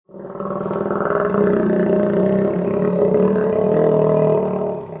Oh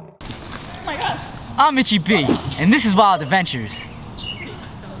my gosh. I'm Itchy B, and this is Wild Adventures.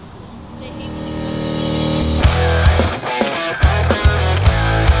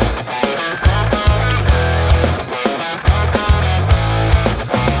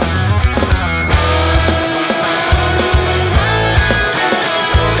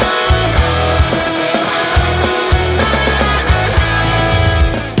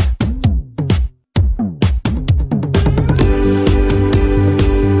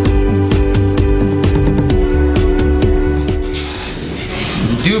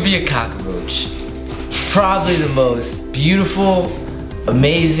 Do be a cockroach. Probably the most beautiful,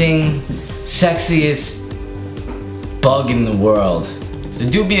 amazing, sexiest bug in the world. The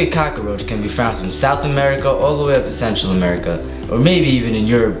dubia cockroach can be found from South America all the way up to Central America, or maybe even in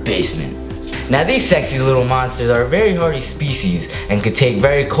your basement. Now these sexy little monsters are a very hardy species and could take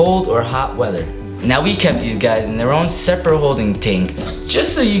very cold or hot weather. Now we kept these guys in their own separate holding tank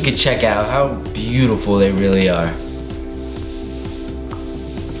just so you could check out how beautiful they really are.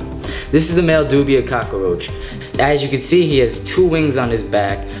 This is the male dubia cockroach. As you can see, he has 2 wings on his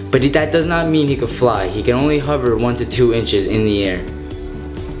back, but that does not mean he can fly. He can only hover 1 to 2 inches in the air.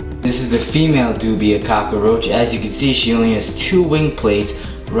 This is the female dubia cockroach. As you can see, she only has 2 wing plates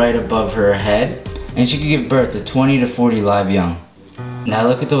right above her head, and she can give birth to 20 to 40 live young. Now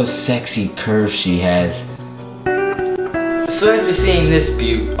look at those sexy curves she has. So after seeing this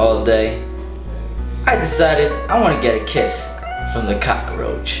beaut all day, I decided I want to get a kiss from the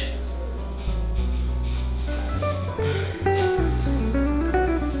cockroach.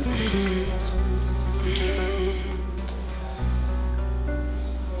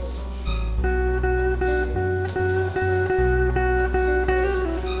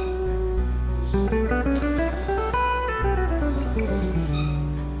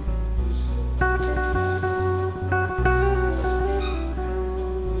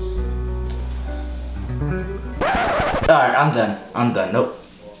 Alright, I'm done. Nope.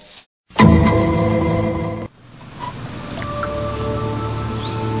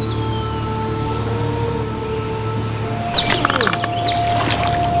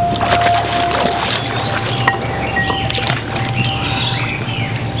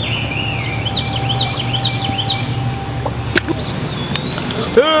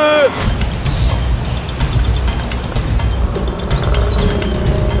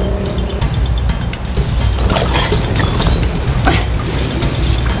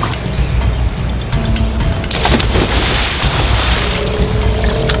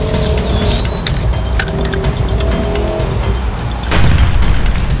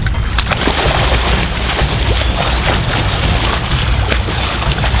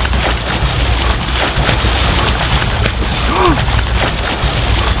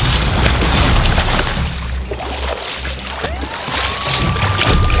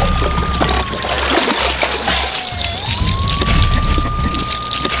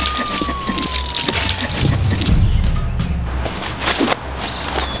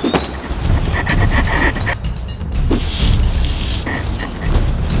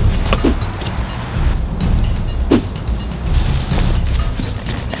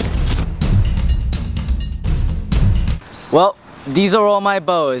 Well, these are all my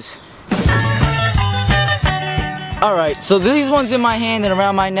bows. Alright, so these ones in my hand and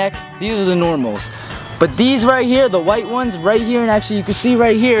around my neck, these are the normals. But these right here, the white ones right here, and actually you can see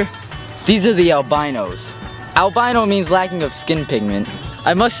right here, these are the albinos. Albino means lacking of skin pigment.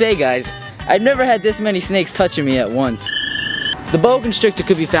 I must say guys, I've never had this many snakes touching me at once. The boa constrictor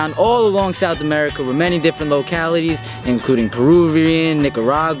could be found all along South America with many different localities, including Peruvian,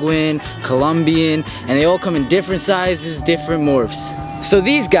 Nicaraguan, Colombian, and they all come in different sizes, different morphs. So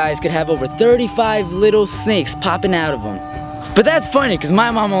these guys could have over 35 little snakes popping out of them. But that's funny because my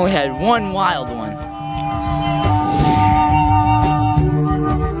mom only had 1 wild one.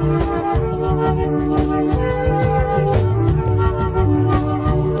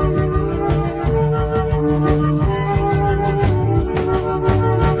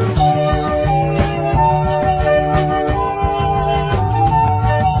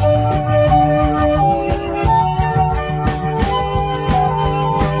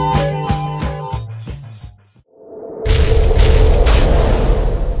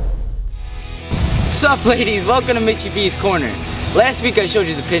 What's up ladies, welcome to Mitchy B's Corner. Last week I showed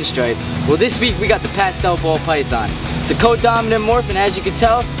you the pinstripe. Well this week we got the pastel ball python. It's a co-dominant morph and as you can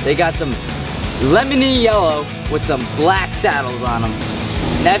tell, they got some lemony yellow with some black saddles on them.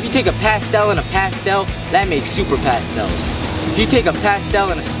 Now if you take a pastel and a pastel, that makes super pastels. If you take a pastel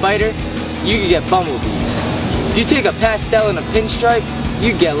and a spider, you can get bumblebees. If you take a pastel and a pinstripe,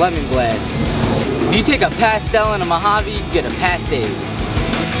 you get lemon blast. If you take a pastel and a Mojave, you get a pastel.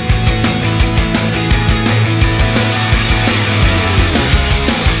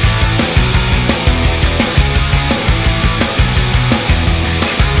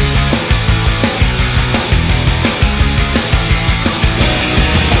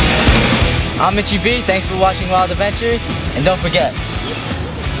 I'm Mitchy B, thanks for watching Wild Adventures, and don't forget,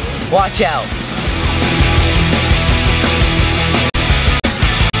 watch out!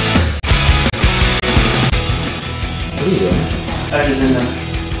 What are you doing? I was in them.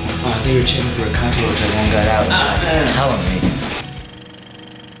 Oh, I thought you were checking for a cockroach that one got out. Telling me.